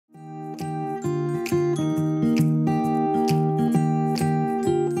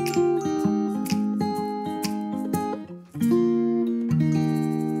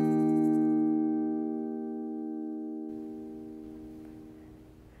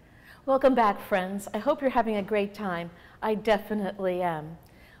Welcome back, friends. I hope you're having a great time. I definitely am.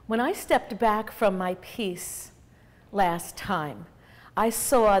 When I stepped back from my piece last time, I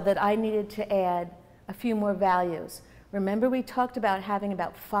saw that I needed to add a few more values. Remember, we talked about having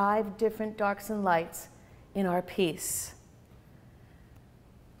about 5 different darks and lights in our piece.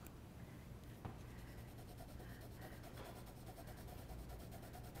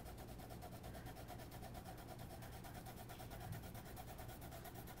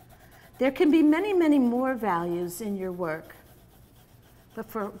 There can be many, many more values in your work, but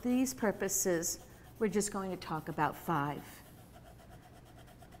for these purposes, we're just going to talk about 5.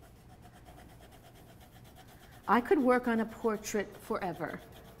 I could work on a portrait forever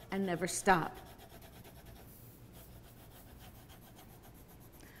and never stop.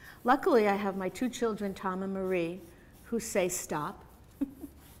 Luckily, I have my 2 children, Tom and Marie, who say stop,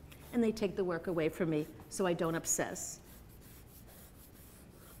 and they take the work away from me so I don't obsess.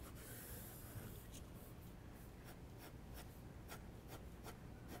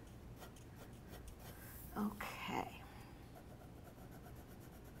 Okay.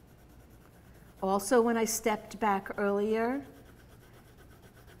 Also, when I stepped back earlier,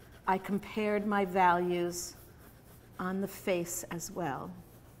 I compared my values on the face as well.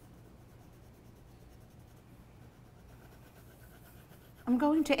 I'm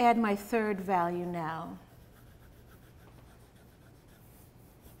going to add my 3rd value now.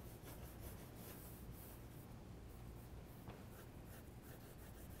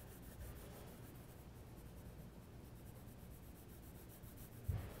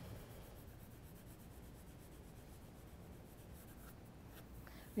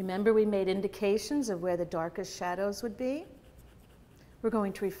 Remember, we made indications of where the darkest shadows would be? We're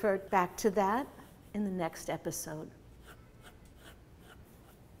going to refer back to that in the next episode.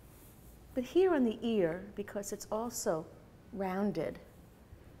 But here on the ear, because it's also rounded,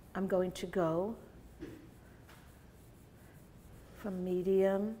 I'm going to go from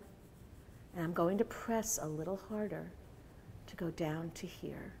medium, and I'm going to press a little harder to go down to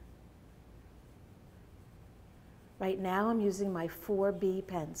here. Right now, I'm using my 4B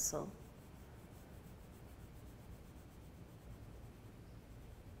pencil.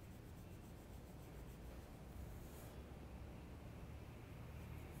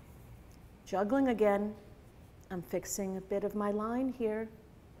 Juggling again. I'm fixing a bit of my line here.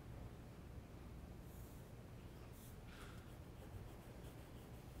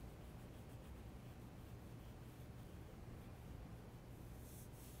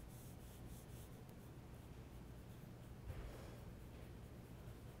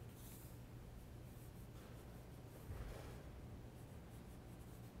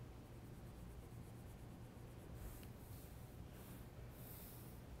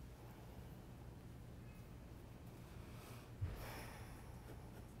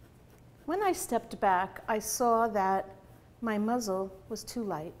 When I stepped back, I saw that my muzzle was too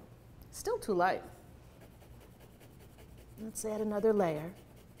light, still too light. Let's add another layer.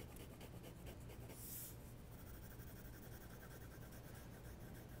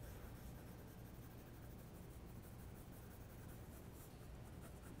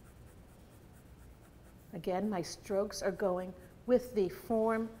 Again, my strokes are going with the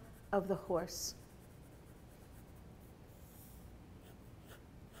form of the horse.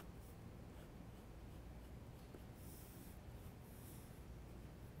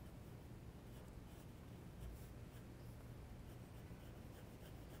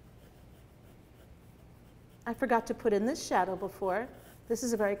 I forgot to put in this shadow before. This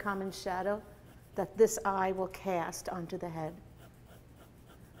is a very common shadow that this eye will cast onto the head.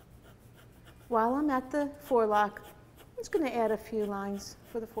 While I'm at the forelock, I'm just going to add a few lines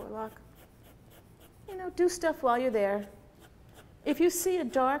for the forelock. You know, do stuff while you're there. If you see a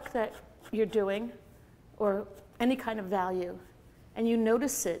dark that you're doing, or any kind of value, and you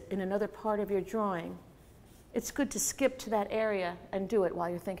notice it in another part of your drawing, it's good to skip to that area and do it while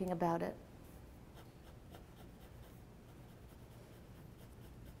you're thinking about it.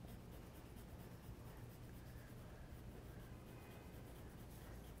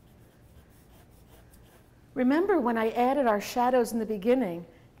 Remember when I added our shadows in the beginning,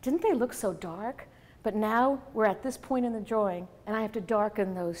 didn't they look so dark? But now we're at this point in the drawing, and I have to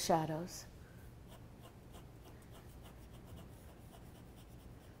darken those shadows.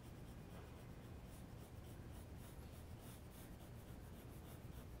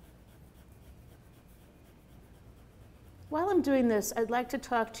 While I'm doing this, I'd like to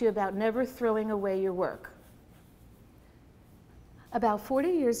talk to you about never throwing away your work. About 40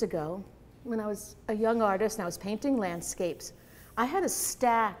 years ago, when I was a young artist and I was painting landscapes, I had a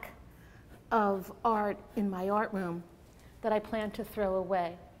stack of art in my art room that I planned to throw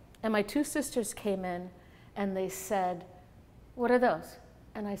away. And my two sisters came in and they said, "What are those?"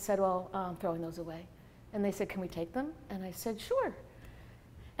 And I said, "Well, I'm throwing those away." And they said, "Can we take them?" And I said, "Sure."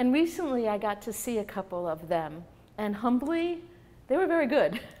 And recently I got to see a couple of them, and humbly, they were very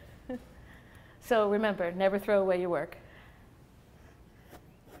good. So remember, never throw away your work.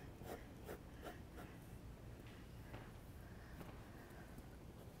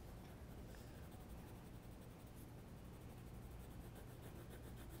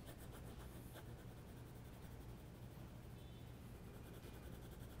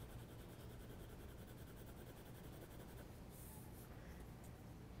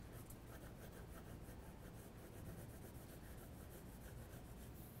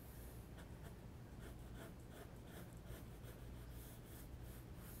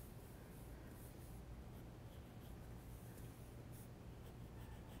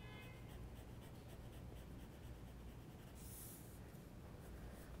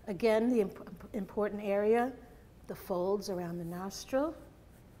 Again, the important area, the folds around the nostril.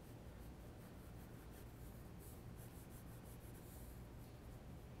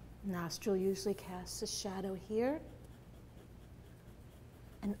 Nostril usually casts a shadow here.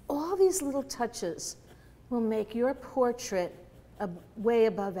 And all these little touches will make your portrait way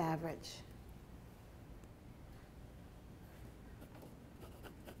above average.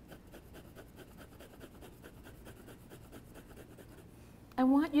 I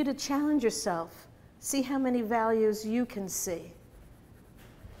want you to challenge yourself. See how many values you can see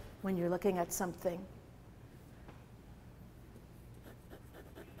when you're looking at something.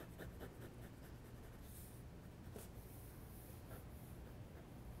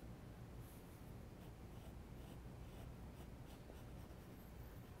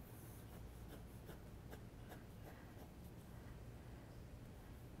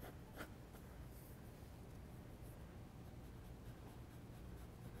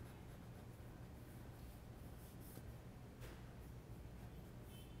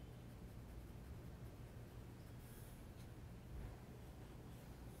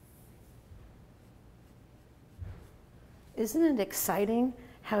 Isn't it exciting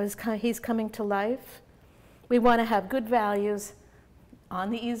how he's coming to life? We want to have good values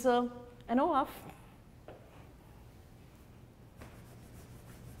on the easel and off.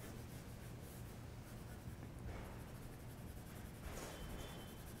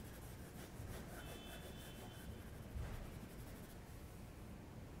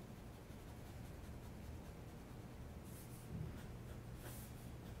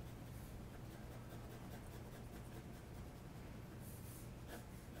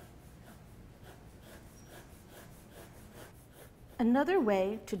 Another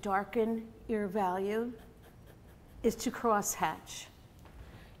way to darken your value is to crosshatch.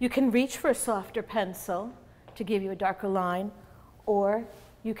 You can reach for a softer pencil to give you a darker line, or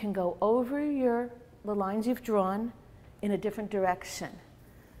you can go over the lines you've drawn in a different direction.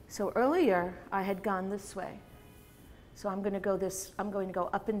 So earlier I had gone this way. So I'm going to go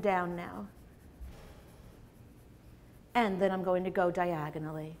up and down now. And then I'm going to go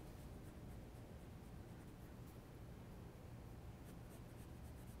diagonally.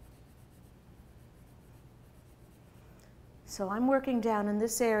 So I'm working down in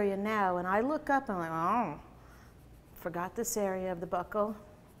this area now, and I look up and I'm like, oh, forgot this area of the buckle.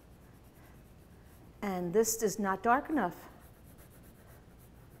 And this is not dark enough.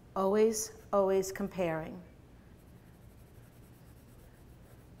 Always, always comparing.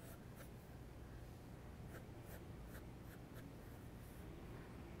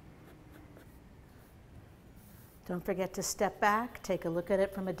 Don't forget to step back, take a look at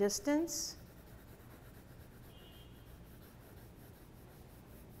it from a distance.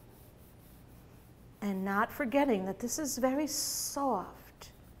 And not forgetting that this is very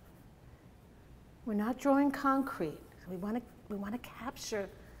soft. We're not drawing concrete. We want to capture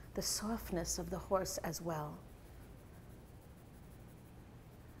the softness of the horse as well.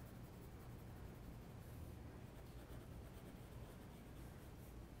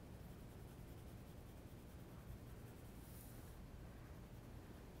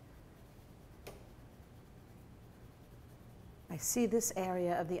 I see this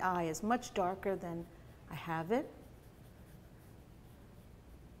area of the eye is much darker than I have it.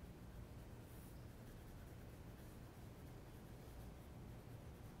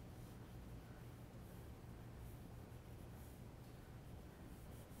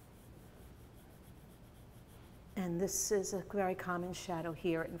 And this is a very common shadow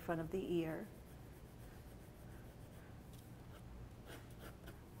here in front of the ear.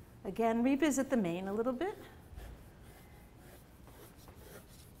 Again, revisit the mane a little bit.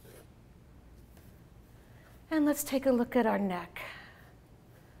 And let's take a look at our neck.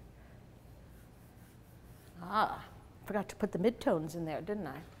 Ah, forgot to put the midtones in there, didn't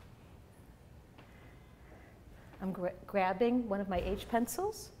I? I'm grabbing one of my H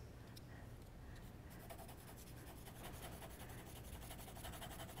pencils.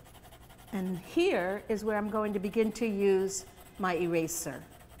 And here is where I'm going to begin to use my eraser.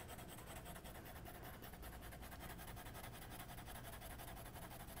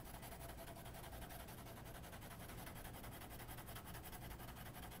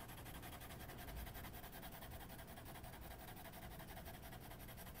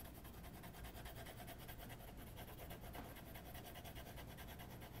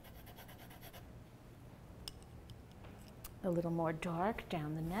 A little more dark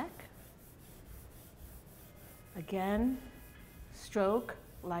down the neck. Again, stroke,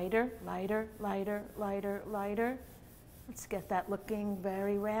 lighter, lighter, lighter, lighter, lighter. Let's get that looking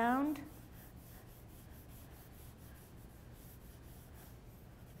very round.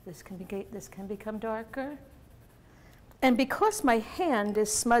 This can become darker. And because my hand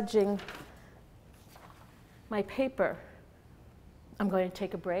is smudging my paper, I'm going to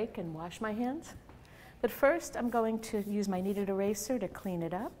take a break and wash my hands. But first, I'm going to use my kneaded eraser to clean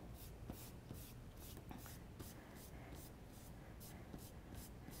it up.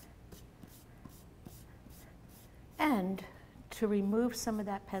 And to remove some of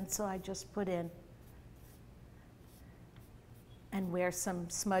that pencil I just put in and where some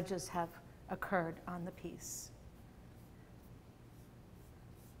smudges have occurred on the piece.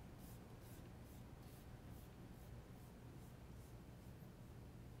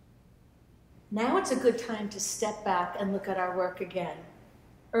 Now it's a good time to step back and look at our work again.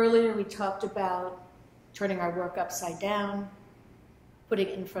 Earlier we talked about turning our work upside down, putting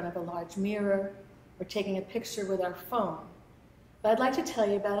it in front of a large mirror, or taking a picture with our phone. But I'd like to tell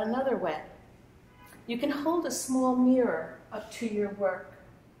you about another way. You can hold a small mirror up to your work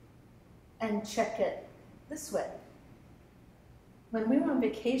and check it this way. When we were on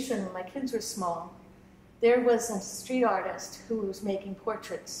vacation, when my kids were small, there was a street artist who was making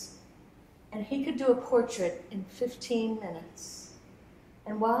portraits. And he could do a portrait in 15 minutes.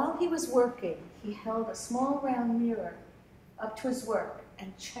 And while he was working, he held a small round mirror up to his work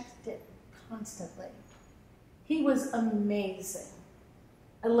and checked it constantly. He was amazing.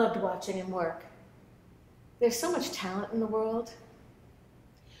 I loved watching him work. There's so much talent in the world.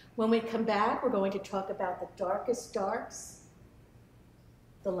 When we come back, we're going to talk about the darkest darks,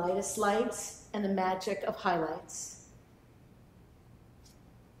 the lightest lights, and the magic of highlights.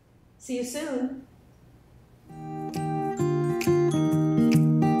 See you soon.